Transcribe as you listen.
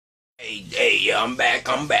Yeah, I'm back.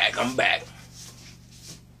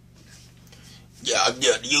 Yeah,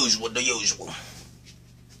 the usual.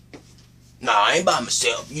 Nah, I ain't by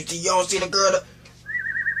myself. You don't see the girl?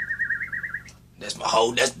 That's the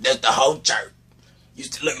whole church. You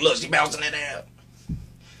look, she bouncing that ass.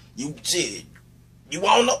 You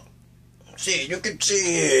want her? Shit, you can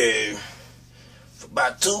see for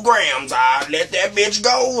about 2 grams. I let that bitch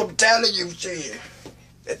go. I'm telling you, shit.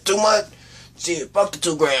 That's too much. Shit, fuck the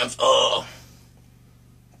 2 grams.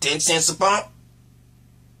 10 cents a pump.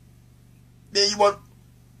 Then you want,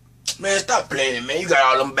 man, stop playing, man. You got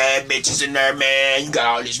all them bad bitches in there, man. You got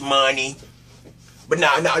all this money. But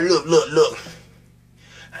now, look.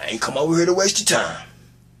 I ain't come over here to waste your time.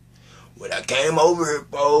 What I came over here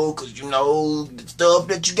for, cause you know, the stuff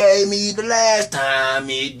that you gave me the last time,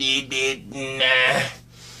 nah.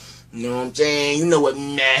 You know what I'm saying? You know what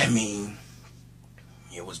nah mean.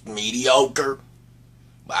 It was mediocre.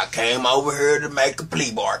 But I came over here to make a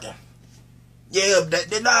plea bargain. Yeah,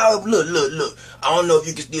 look. I don't know if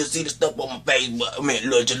you can still see the stuff on my face, but I mean,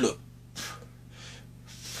 look, just look.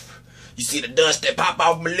 You see the dust that pop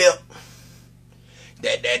off my lip?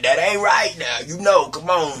 That ain't right now. You know, come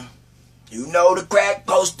on. You know the crack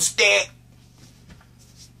supposed to stick.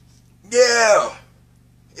 Yeah.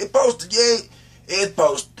 It's supposed to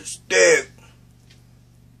stick.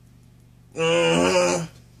 Yeah,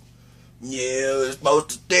 it's supposed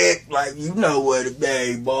to stick like you know what it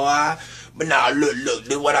be, boy. But now look,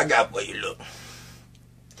 this what I got for you, look.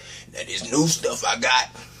 Now this new stuff I got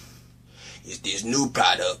is this new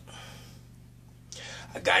product.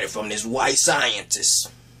 I got it from this white scientist.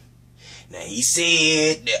 Now he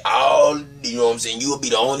said that you know what I'm saying, you'll be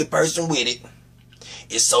the only person with it.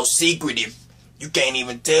 It's so secretive, you can't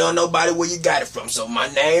even tell nobody where you got it from, so my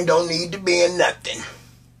name don't need to be in nothing.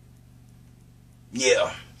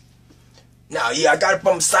 Yeah. Now, yeah, I got it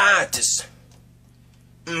from a scientist.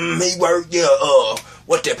 He worked,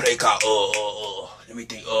 what's that place called? Let me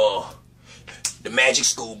think, the Magic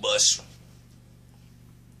School Bus.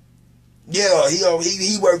 Yeah,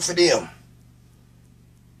 he worked for them.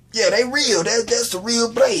 Yeah, they real. That's the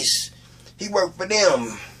real place. He worked for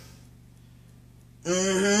them.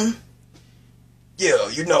 Yeah,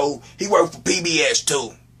 you know, he worked for PBS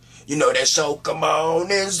too. You know that show, Come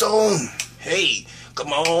On and Zoom. Hey,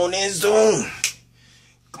 come on and zoom.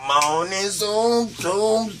 Come on and zoom.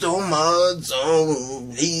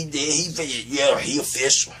 He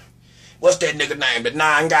official. What's that nigga name? The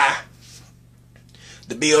 9 guy?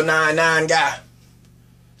 The Bill 99 guy?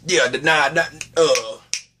 Yeah, the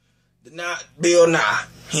Bill 9,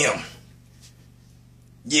 him.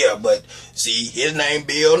 Yeah, but see, his name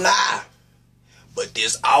Bill 9. But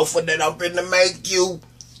this offer that I'm finna make you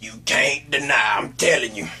can't deny, I'm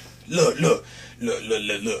telling you. Look. You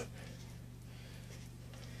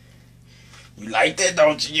like that,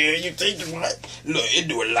 don't you? Yeah, you think you right? Look, it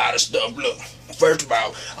do a lot of stuff. Look, first of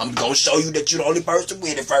all, I'm gonna show you that you're the only person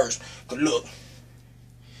with it first. Cause look,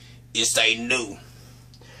 it say new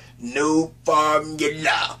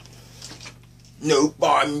formula. New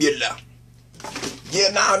formula.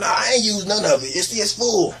 Yeah, no, I ain't used none of it. It's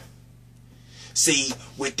full. See,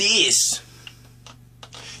 with this,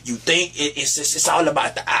 you think it's all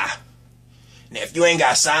about the eye. Now, if you ain't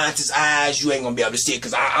got scientist eyes, you ain't gonna be able to see it.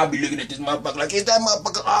 Cause I'll be looking at this motherfucker like, is that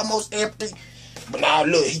motherfucker almost empty? But now,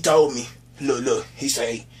 look, he told me, look, he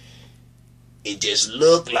say, it just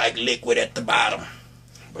look like liquid at the bottom.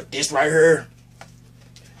 But this right here,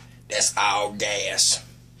 that's all gas.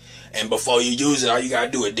 And before you use it, all you gotta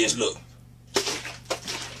do is this, look.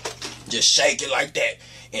 Just shake it like that.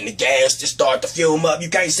 And the gas just start to fume up. You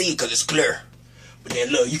can't see it because it's clear. But then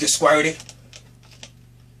look, you can squirt it.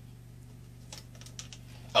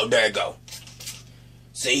 Oh, there it go.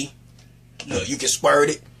 See? Look, you can squirt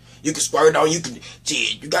it. You can squirt it on. You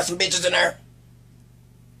got some bitches in there?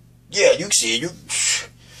 Yeah, you can see it. You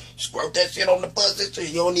squirt that shit on the pussy.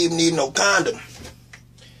 You don't even need no condom.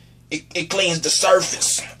 It cleans the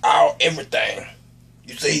surface. Everything.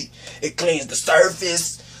 You see? It cleans the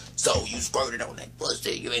surface. So you squirt it on that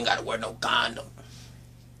pussy. You ain't got to wear no condom.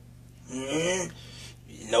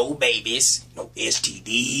 No babies. No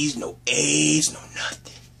STDs. No AIDS. No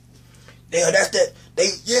nothing. Yeah, that's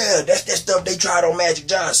that stuff they tried on Magic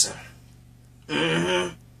Johnson.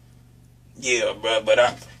 Yeah, bro, but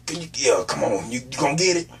come on, you gonna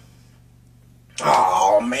get it?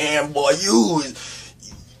 Oh man, boy,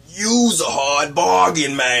 you's a hard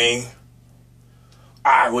bargain, man.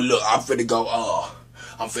 Alright, well look, I'm finna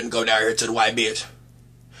go down here to the white bitch.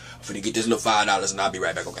 I'm finna get this little $5 and I'll be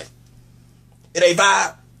right back, okay? It ain't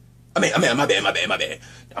 5? I mean, my bad.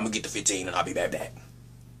 I'm gonna get the 15 and I'll be back.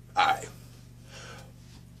 Alright.